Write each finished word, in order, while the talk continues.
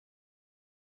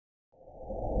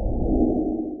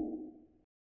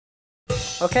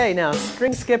Okay, now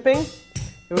string skipping.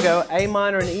 Here we go, A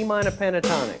minor and E minor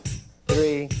pentatonics.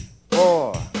 3,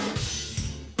 4.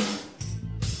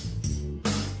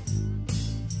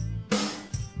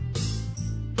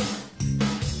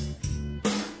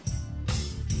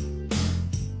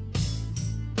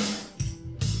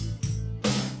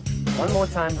 One more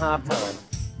time, half time.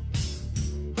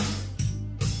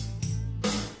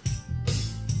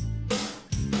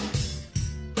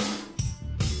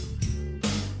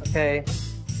 Okay,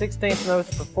 16th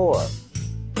notes for 4.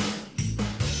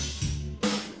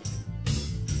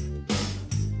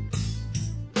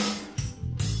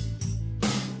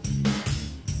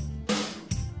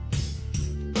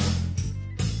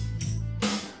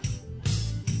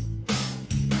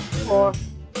 More.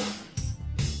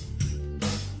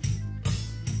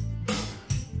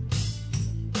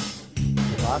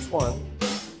 Last one.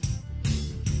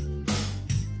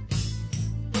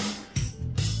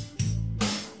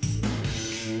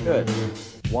 Good.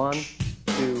 1,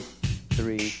 2,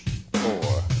 3, 4.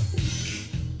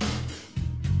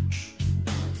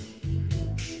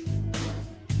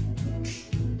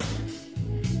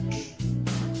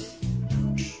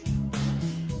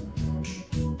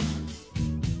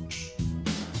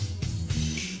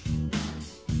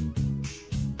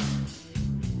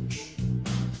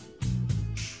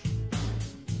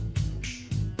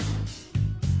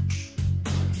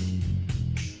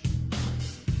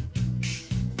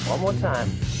 One more time.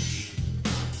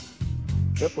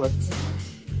 Triplets.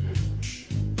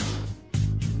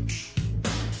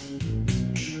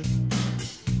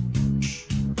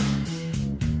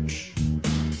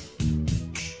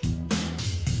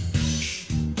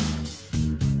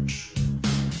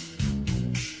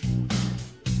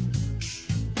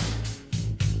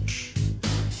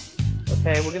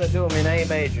 Okay, we're going to do them in A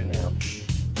major now. Here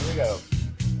we go.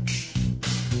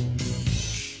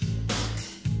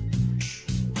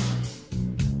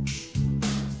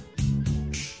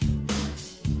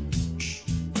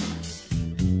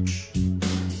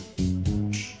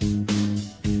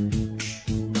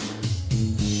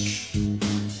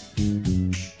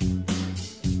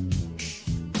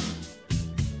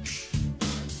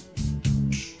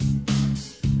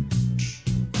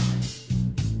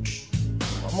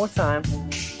 One more time.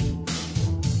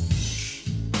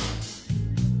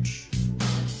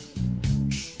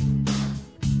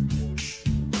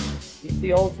 Keep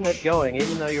the alternate going,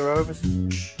 even though you're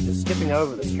skipping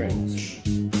over the strings.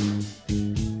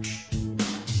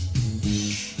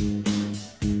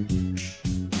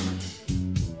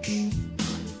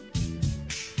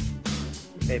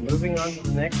 Okay, moving on to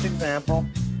the next example.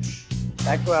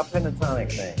 Back to our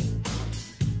pentatonic thing.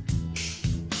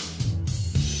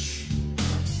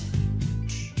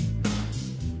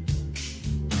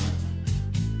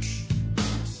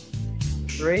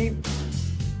 Three,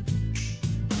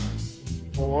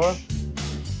 4,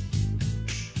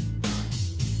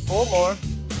 4 more,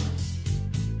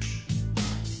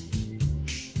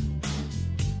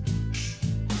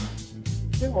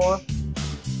 2 more.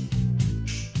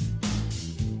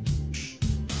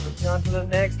 Moving on to the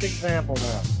next example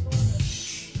now.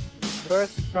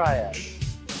 First triad.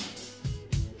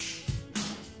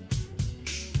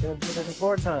 Going to do this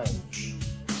 4 times.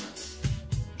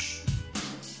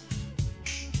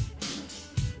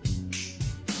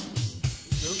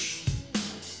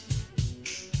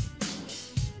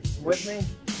 With me?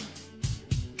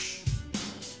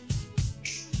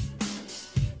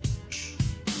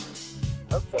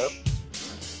 Hope so.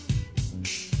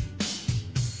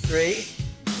 3.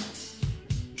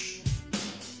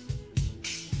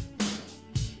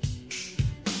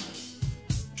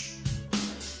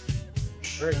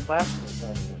 Very classical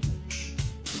sounding.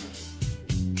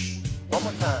 One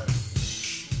more time.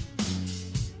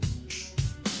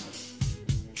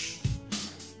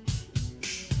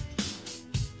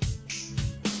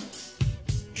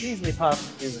 Easily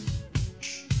possible music.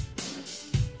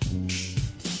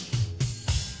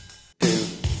 2,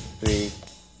 3,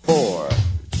 4.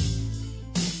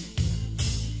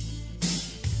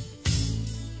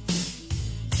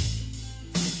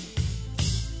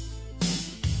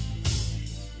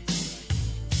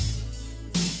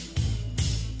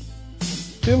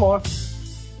 Two more.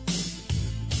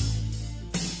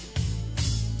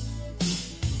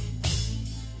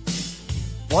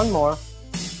 One more.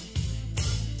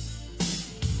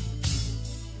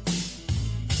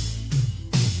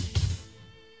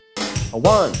 A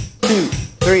 1, 2,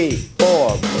 3,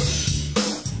 4.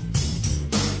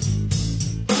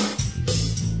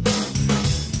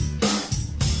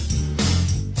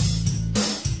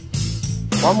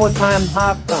 One more time,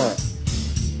 half time.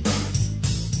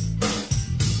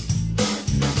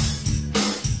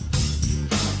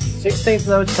 16th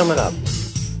note's coming up.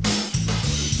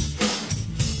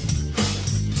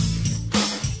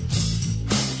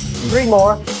 Three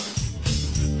more.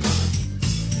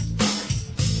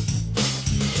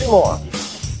 Two more.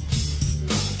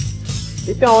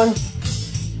 Keep going.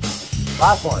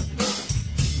 Last one.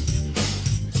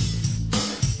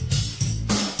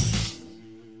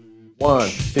 One,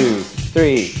 two,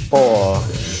 three, four.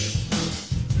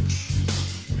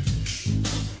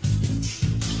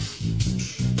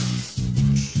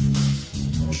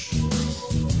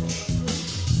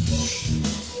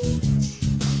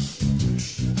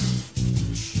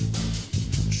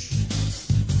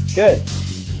 Good.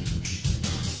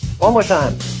 One more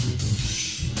time.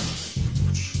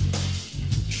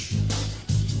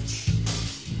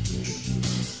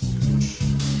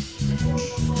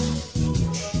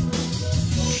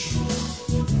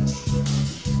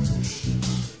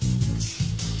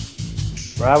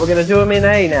 Right, we're going to do them in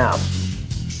A now.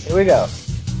 Here we go.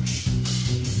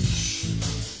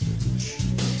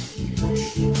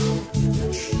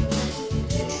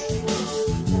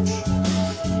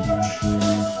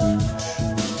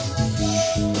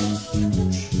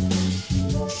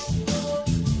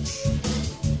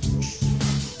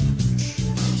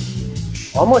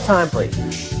 One more time, please.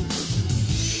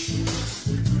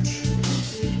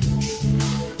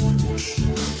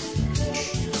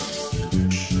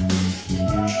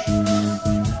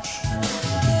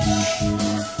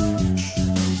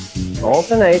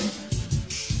 Alternate.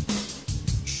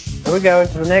 Here we go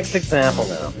into the next example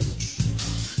now.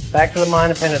 Back to the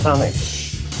minor pentatonics.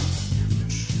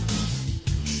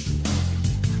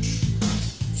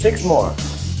 6 more.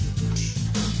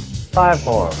 5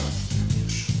 more.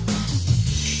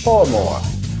 4 more.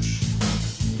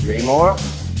 3 more.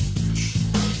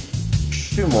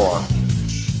 2 more.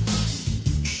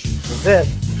 That's it.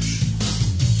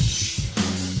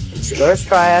 Reverse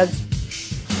triads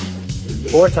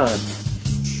 4 times.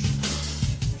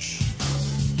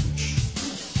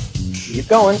 Keep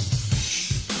going.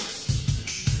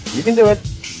 You can do it.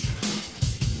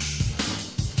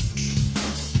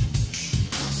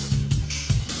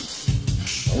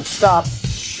 Don't stop.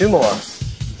 2 more.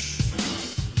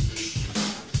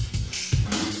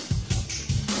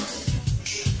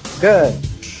 Good.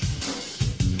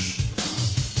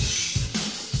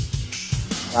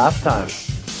 Last time.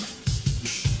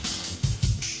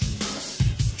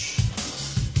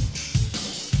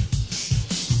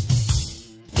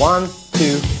 One,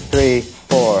 2, 3,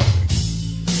 4.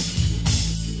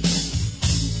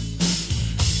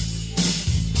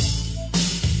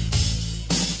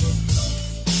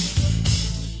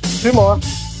 Two more.